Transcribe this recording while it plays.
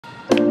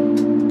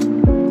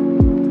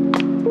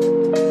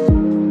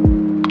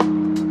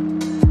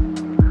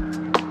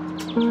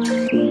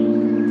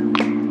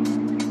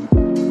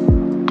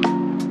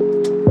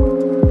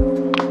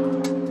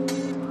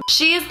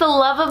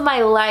love of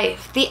my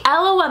life, the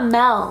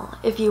LOML,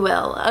 if you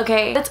will,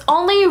 okay? It's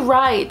only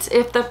right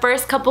if the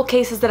first couple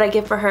cases that I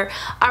get for her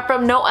are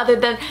from no other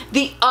than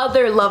the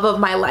other love of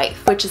my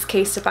life, which is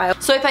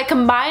Casetify. So if I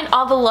combine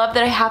all the love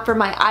that I have for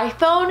my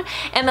iPhone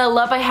and the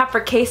love I have for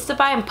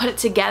Casetify and put it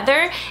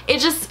together, it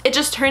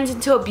just turns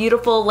into a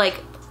beautiful,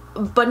 like,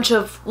 bunch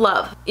of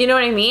love. You know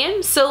what I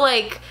mean? So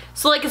like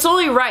it's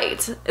only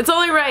right. It's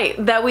only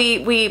right that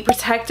we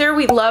protect her,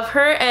 we love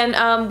her,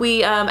 and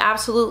we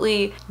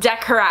absolutely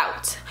deck her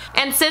out.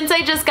 And since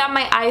I just got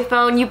my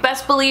iPhone, you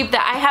best believe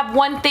that I have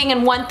one thing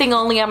and one thing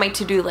only on my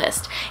to-do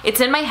list.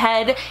 It's in my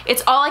head,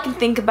 it's all I can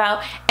think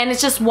about, and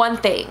it's just one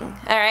thing,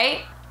 all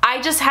right? I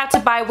just have to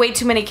buy way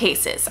too many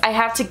cases. I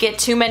have to get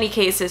too many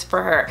cases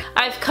for her.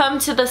 I've come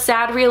to the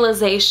sad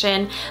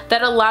realization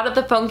that a lot of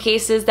the phone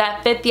cases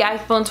that fit the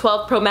iPhone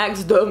 12 Pro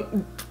Max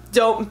don't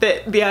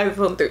fit the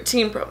iPhone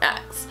 13 Pro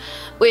Max,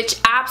 which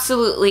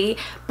absolutely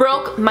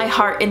broke my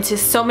heart into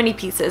so many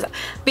pieces,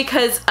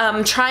 because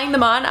trying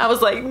them on, I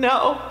was like,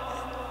 no,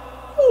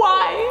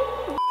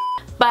 why?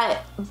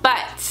 But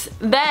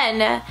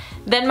then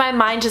my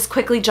mind just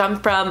quickly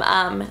jumped from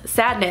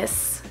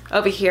sadness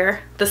over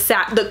here,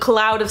 the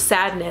cloud of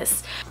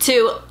sadness,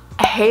 to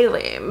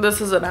Hailey, this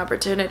is an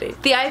opportunity.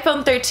 The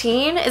iPhone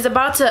 13 is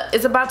about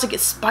to get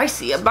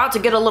spicy, about to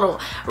get a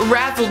little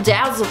razzle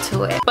dazzle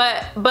to it.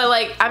 But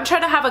like, I'm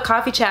trying to have a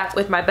coffee chat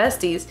with my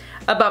besties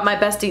about my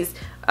besties'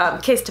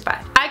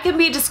 Casetify. I can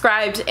be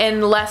described in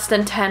less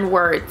than 10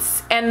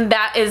 words, and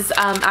that is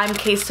I'm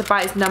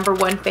Casetify's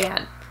 #1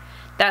 fan.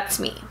 That's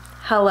me.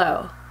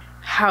 Hello.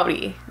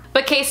 Howdy.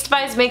 But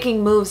Casetify is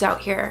making moves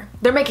out here.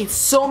 They're making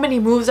so many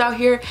moves out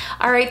here.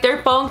 Alright,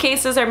 their phone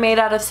cases are made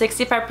out of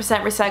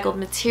 65% recycled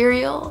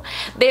material.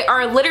 They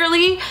are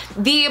literally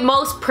the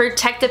most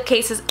protective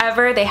cases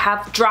ever. They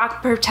have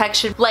drop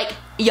protection. Like,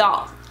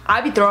 y'all,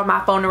 I be throwing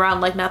my phone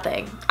around like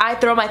nothing. I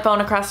throw my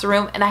phone across the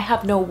room and I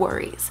have no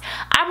worries.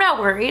 I'm not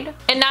worried.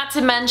 And not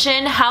to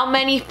mention how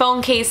many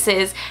phone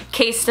cases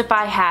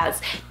Casetify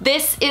has.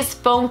 This is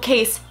phone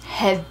case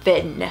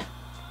heaven.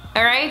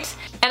 Alright?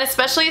 And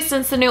especially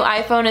since the new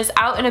iPhone is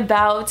out and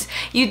about,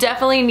 you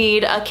definitely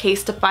need a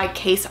Casetify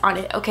case on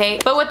it, okay?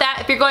 But with that,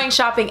 if you're going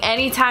shopping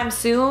anytime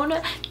soon,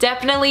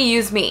 definitely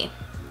use me.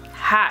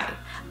 Hi.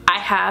 I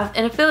have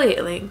an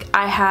affiliate link.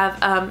 I have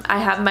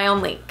my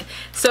own link.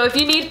 So if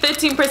you need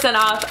 15%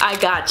 off, I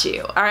got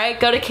you. Alright?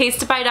 Go to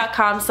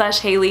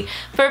casetify.com/Hailey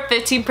for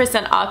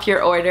 15% off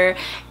your order.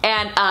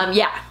 And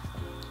yeah,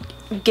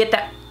 get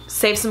that.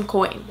 Save some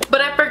coin.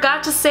 But I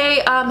forgot to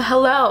say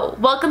hello.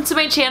 Welcome to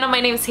my channel. My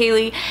name is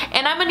Hailey,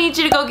 and I'm gonna need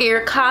you to go get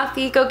your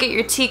coffee, go get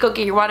your tea, go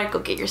get your water, go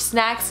get your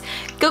snacks,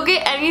 go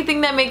get anything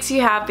that makes you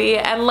happy,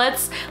 and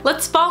let's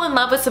fall in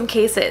love with some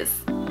cases.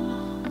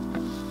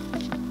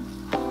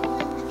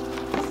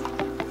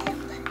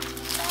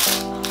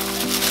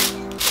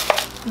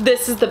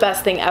 This is the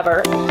best thing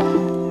ever.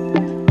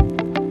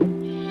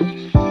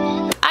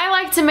 I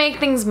like to make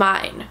things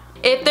mine.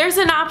 If there's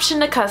an option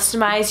to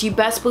customize, you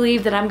best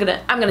believe that I'm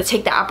gonna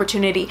take that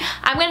opportunity.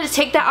 I'm gonna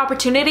take that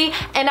opportunity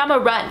and I'm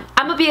gonna run.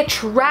 I'm gonna be a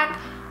track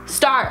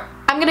star.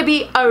 I'm gonna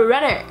be a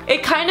runner.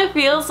 It kind of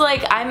feels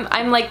like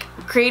I'm like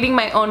creating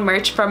my own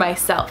merch for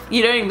myself.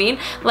 You know what I mean?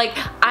 Like,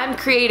 I'm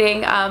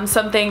creating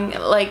something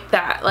like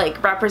that,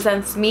 like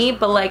represents me,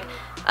 but like,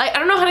 I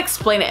don't know how to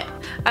explain it.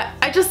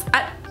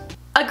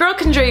 A girl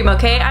can dream,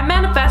 okay? I'm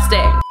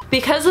manifesting.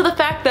 Because of the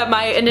fact that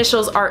my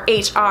initials are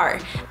HR,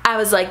 I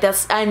was like,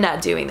 I'm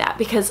not doing that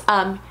because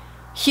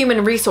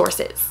human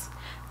resources.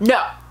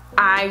 No,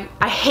 I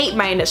hate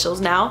my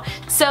initials now.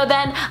 So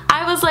then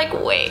I was like,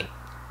 wait,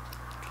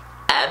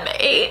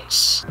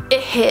 MH.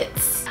 It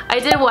hits. I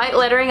did white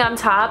lettering on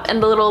top,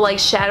 and the little like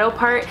shadow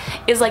part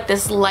is like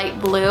this light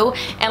blue.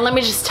 And let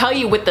me just tell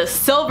you, with the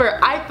silver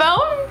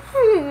iPhone,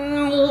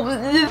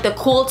 the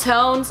cool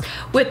tones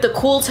with the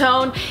cool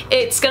tone,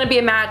 it's gonna be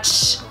a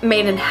match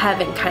made in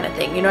heaven kind of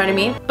thing, you know what I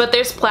mean? But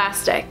there's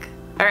plastic.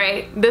 All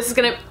right, this is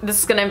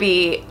gonna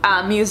be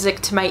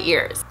music to my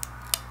ears.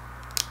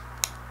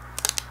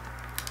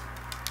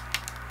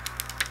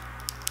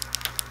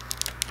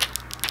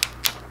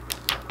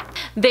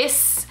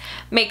 This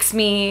makes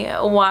me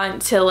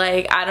want to,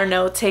 like, I don't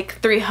know, take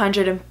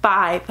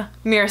 305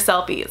 mirror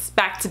selfies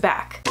back to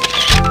back.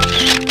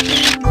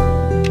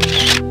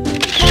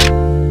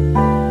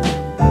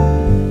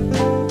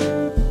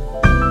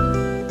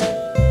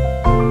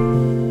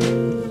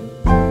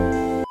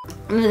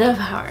 The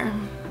power.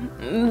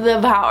 The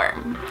power.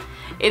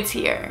 It's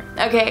here.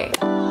 Okay.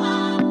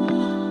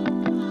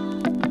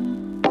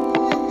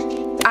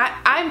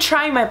 I'm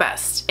trying my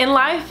best. In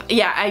life,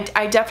 yeah,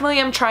 I definitely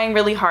am trying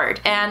really hard.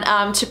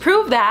 And to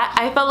prove that,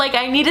 I felt like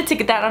I needed to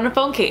get that on a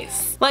phone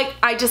case. Like,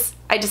 I just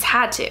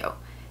had to.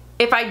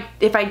 If I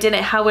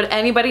didn't, how would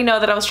anybody know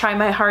that I was trying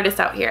my hardest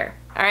out here?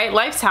 Alright,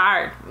 life's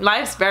hard.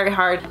 Life's very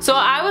hard. So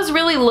I was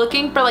really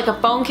looking for like a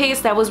phone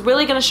case that was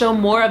really gonna show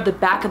more of the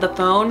back of the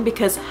phone,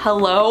 because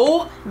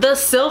hello? The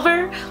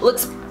silver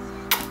looks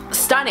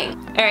stunning.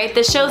 Alright,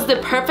 this shows the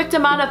perfect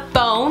amount of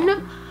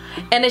phone,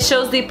 and it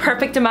shows the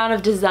perfect amount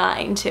of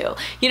design too.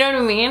 You know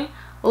what I mean?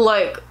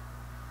 Like,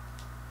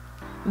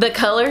 The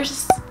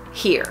colors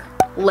here,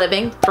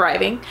 living,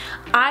 thriving.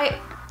 I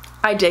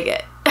dig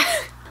it.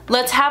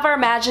 Let's have our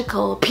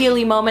magical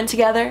peely moment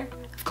together,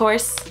 of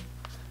course.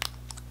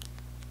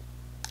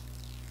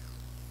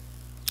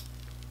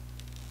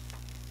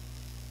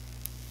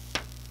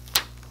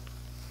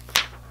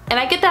 And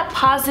I get that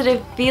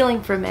positive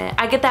feeling from it.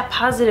 I get that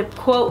positive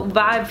quote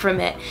vibe from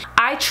it.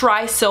 I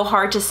try so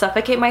hard to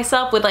suffocate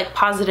myself with like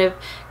positive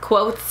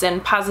quotes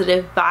and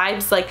positive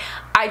vibes. Like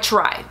I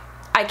try.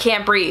 I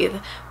can't breathe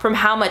from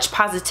how much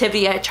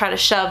positivity I try to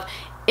shove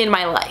in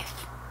my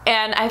life.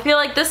 And I feel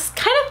like this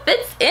kind of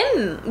fits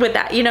in with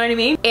that, you know what I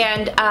mean?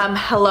 And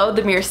hello,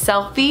 the mirror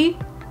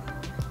selfie.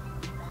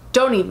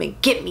 Don't even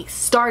get me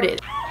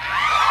started.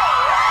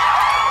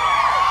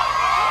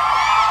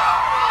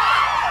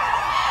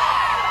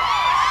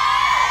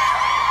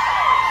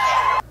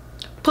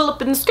 Pull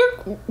up in the skirt.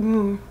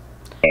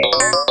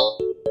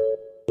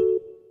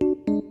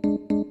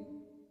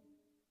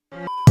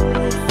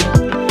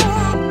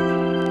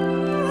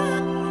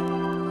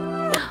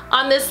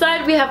 On this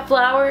side we have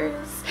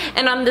flowers,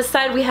 and on this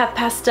side we have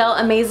pastel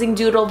amazing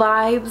doodle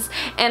vibes,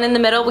 and in the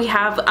middle we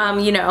have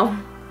you know,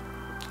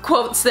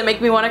 quotes that make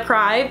me want to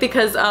cry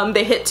because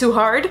they hit too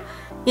hard,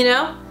 you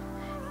know?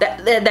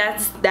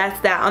 That's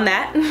that on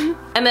that.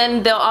 And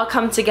then they'll all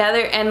come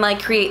together and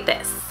like create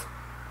this.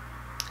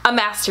 A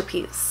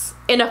masterpiece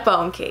in a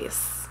phone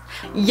case.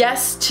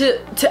 Yes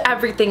to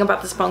everything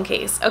about this phone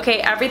case. Okay,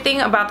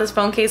 everything about this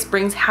phone case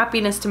brings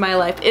happiness to my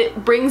life.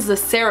 It brings the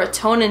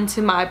serotonin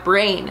to my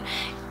brain.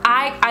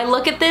 I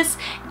look at this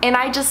and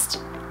I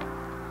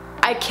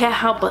can't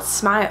help but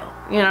smile.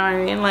 You know what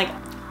I mean? Like,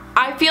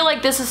 I feel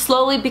like this is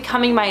slowly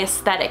becoming my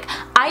aesthetic.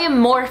 I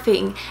am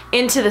morphing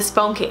into this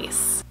phone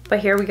case. But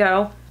here we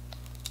go.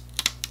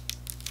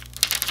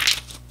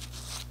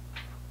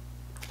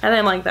 I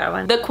didn't like that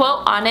one. The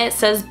quote on it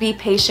says, be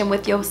patient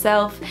with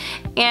yourself.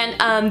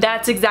 And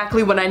that's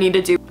exactly what I need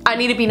to do. I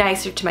need to be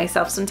nicer to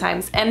myself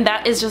sometimes. And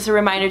that is just a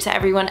reminder to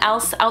everyone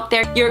else out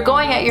there. You're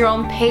going at your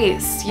own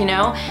pace, you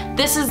know?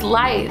 This is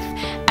life.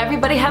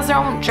 Everybody has their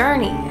own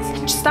journeys.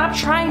 Just stop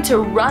trying to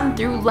run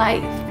through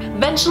life.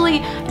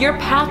 Eventually, your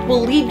path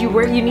will lead you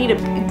where you need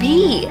to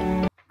be.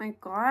 My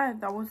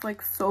God, that was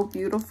like so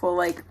beautiful.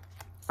 Like,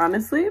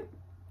 honestly,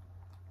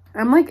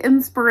 I'm like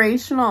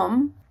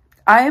inspirational.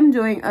 I am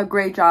doing a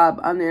great job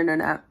on the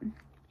internet.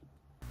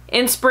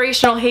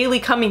 Inspirational Hailey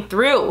coming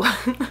through.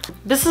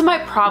 This is my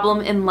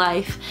problem in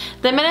life.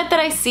 The minute that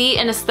I see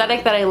an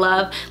aesthetic that I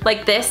love,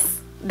 like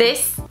this,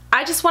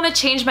 I just want to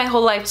change my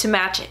whole life to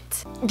match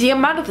it. The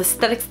amount of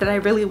aesthetics that I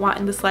really want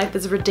in this life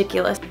is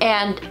ridiculous.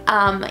 And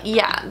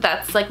yeah,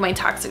 that's like my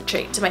toxic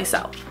trait to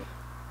myself.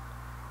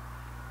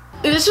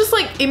 It's just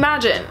like,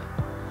 imagine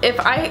if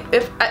I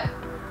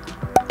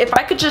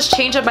could just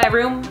change up my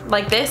room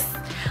like this,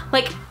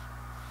 like,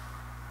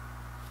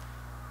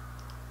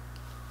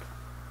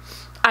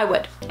 I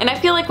would. And I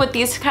feel like with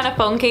these kind of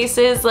phone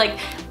cases, like,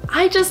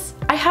 I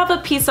have a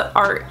piece of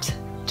art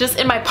just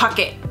in my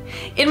pocket.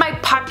 In my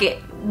pocket.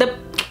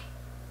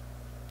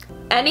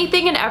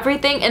 Anything and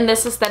everything in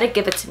this aesthetic,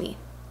 give it to me.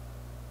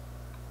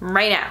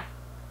 Right now.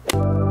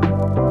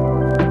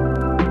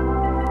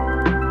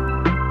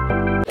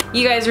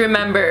 You guys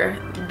remember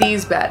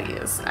these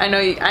baddies.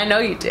 I know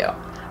you do.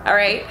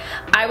 Alright,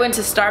 I went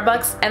to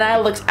Starbucks and I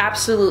looked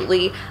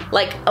absolutely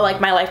like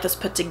my life was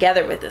put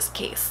together with this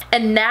case.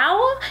 And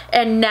now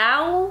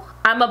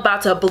I'm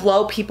about to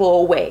blow people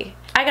away.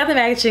 I got the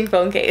matching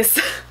phone case.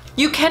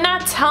 You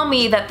cannot tell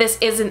me that this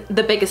isn't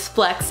the biggest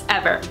flex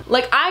ever.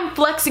 Like, I'm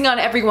flexing on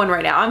everyone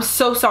right now. I'm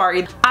so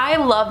sorry. I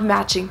love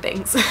matching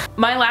things.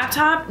 My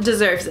laptop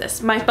deserves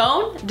this. My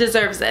phone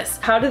deserves this.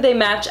 How do they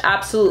match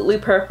absolutely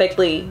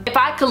perfectly? If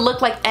I could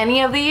look like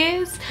any of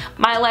these,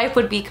 my life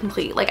would be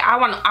complete. Like, I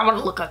want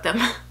to look like them.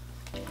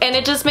 And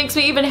it just makes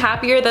me even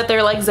happier that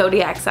they're like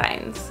zodiac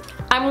signs.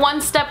 I'm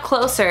one step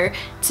closer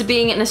to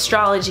being an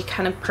astrology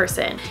kind of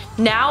person.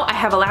 Now I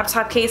have a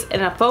laptop case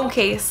and a phone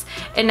case,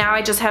 and now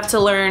I just have to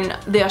learn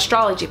the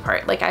astrology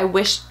part. Like, I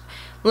wish,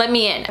 let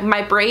me in.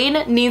 My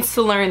brain needs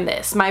to learn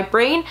this. My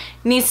brain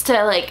needs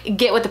to like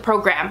get with the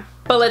program.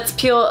 But let's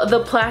peel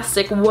the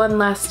plastic one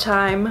last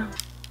time.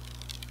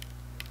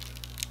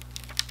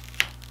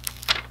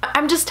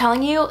 I'm just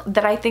telling you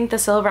that I think the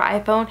silver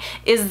iPhone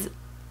is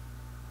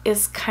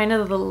kind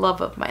of the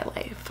love of my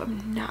life.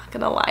 I'm not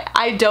gonna lie.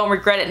 I don't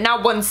regret it,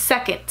 not 1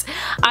 second.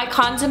 I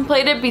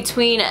contemplated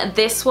between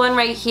this one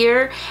right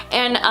here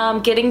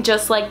and getting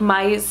just like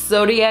my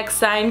zodiac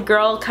sign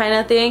girl kind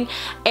of thing,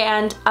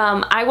 and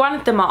I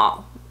wanted them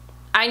all.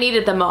 I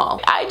needed them all.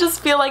 I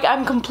just feel like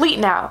I'm complete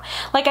now.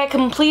 Like, I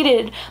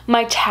completed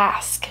my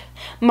task,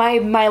 my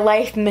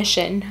life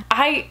mission.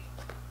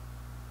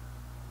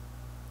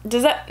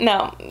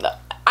 No.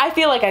 I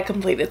feel like I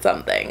completed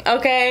something,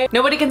 okay?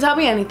 Nobody can tell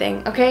me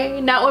anything, okay?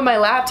 Not when my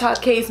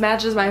laptop case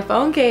matches my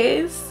phone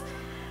case.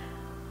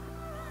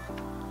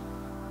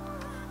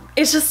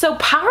 It's just so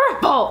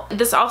powerful.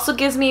 This also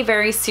gives me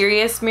very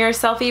serious mirror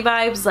selfie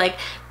vibes. Like,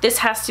 this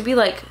has to be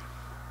like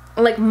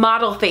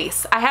model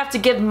face. I have to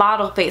give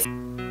model face.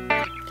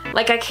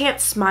 Like, I can't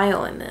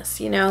smile in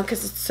this, you know,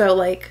 because it's so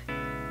like,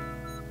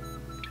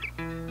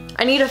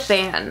 I need a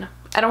fan.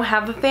 I don't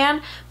have a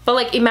fan, but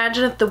like,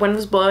 imagine if the wind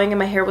was blowing and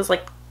my hair was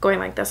like going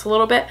like this a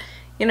little bit,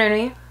 you know what I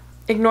mean?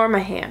 Ignore my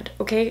hand,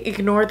 okay?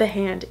 Ignore the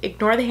hand.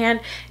 Ignore the hand.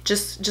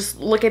 Just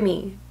look at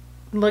me.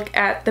 Look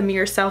at the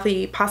mere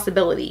selfie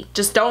possibility.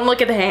 Just don't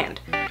look at the hand.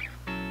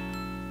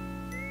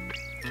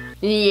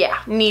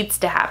 Yeah, needs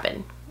to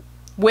happen.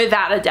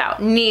 Without a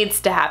doubt, needs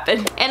to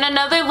happen. And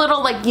another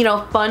little, like, you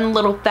know, fun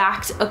little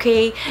fact,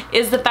 okay,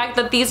 is the fact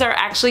that these are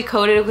actually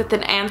coated with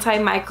an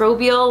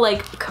antimicrobial,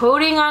 like,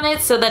 coating on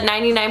it so that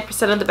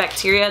 99% of the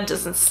bacteria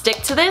doesn't stick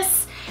to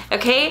this,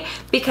 okay?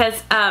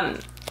 Because,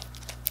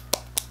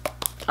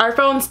 our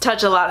phones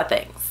touch a lot of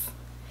things.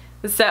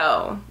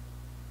 So,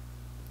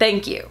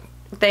 thank you.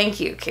 Thank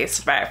you,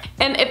 Casetify.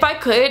 And if I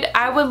could,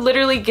 I would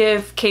literally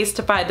give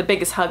Casetify the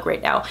biggest hug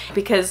right now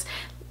because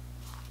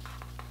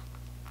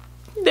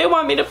they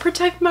want me to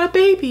protect my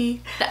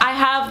baby. I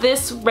have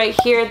this right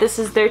here. This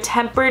is their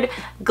tempered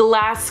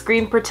glass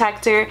screen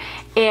protector,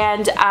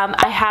 and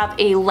I have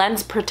a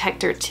lens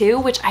protector too,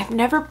 which I've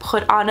never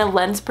put on a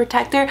lens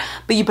protector,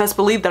 but you best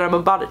believe that I'm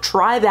about to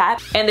try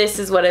that. And this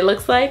is what it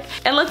looks like.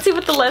 And let's see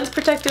what the lens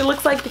protector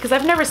looks like because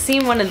I've never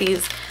seen one of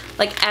these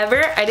like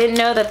ever. I didn't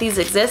know that these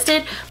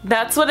existed.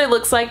 That's what it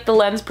looks like, the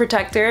lens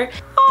protector.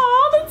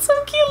 Oh, that's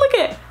so cute. Look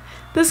at it.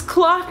 This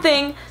cloth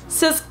thing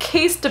says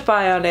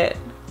Casetify on it.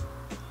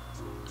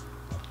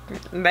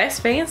 That's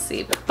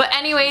fancy. But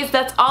anyways,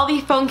 that's all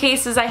the phone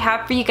cases I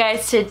have for you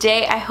guys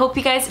today. I hope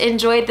you guys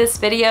enjoyed this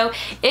video.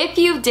 If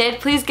you did,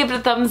 please give it a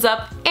thumbs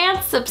up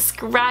and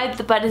subscribe.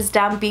 The button is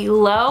down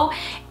below.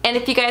 And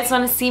if you guys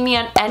want to see me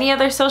on any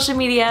other social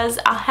medias,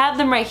 I'll have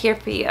them right here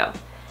for you.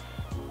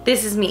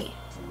 This is me.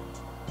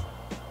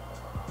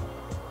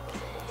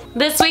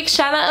 This week's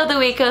shout out of the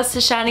week goes to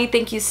Shani.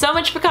 Thank you so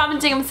much for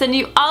commenting. I'm sending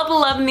you all the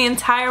love in the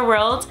entire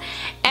world.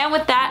 And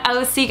with that, I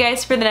will see you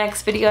guys for the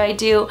next video I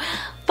do.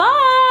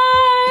 Bye!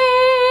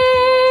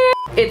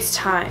 It's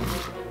time.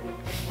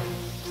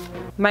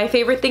 My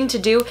favorite thing to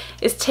do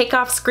is take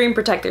off screen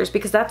protectors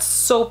because that's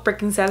so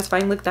freaking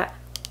satisfying. Look at that.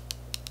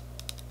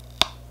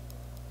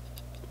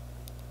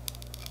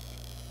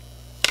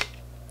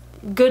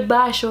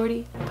 Goodbye,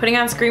 shorty. Putting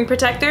on screen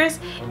protectors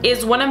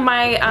is one of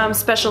my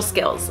special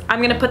skills.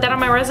 I'm gonna put that on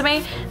my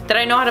resume, that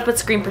I know how to put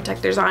screen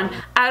protectors on.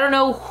 I don't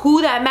know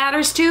who that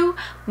matters to,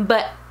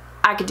 but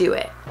I could do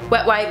it.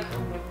 Wet wipe.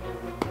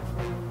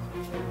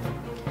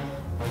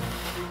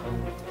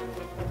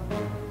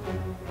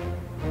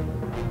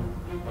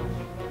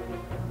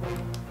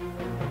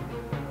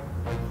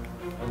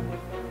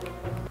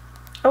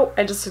 Oh,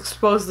 I just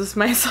exposed this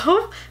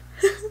myself.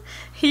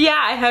 Yeah,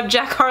 I have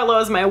Jack Harlow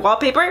as my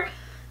wallpaper.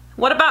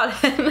 What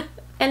about it?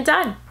 And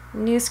done.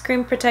 New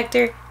screen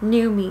protector,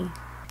 new me.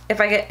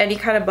 If I get any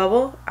kind of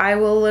bubble, I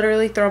will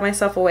literally throw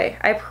myself away.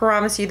 I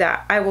promise you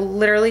that. I will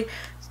literally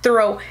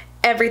throw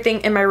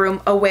everything in my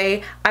room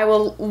away. I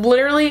will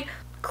literally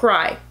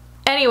cry.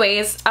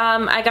 Anyways,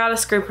 I got a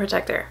screen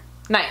protector.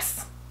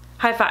 Nice.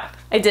 High five.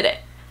 I did it.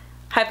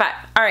 High five.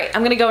 All right,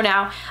 I'm gonna go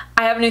now.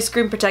 I have a new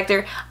screen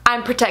protector.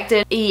 I'm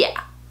protected.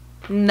 Yeah,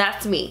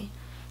 that's me.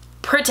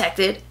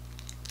 Protected.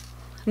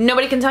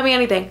 Nobody can tell me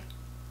anything.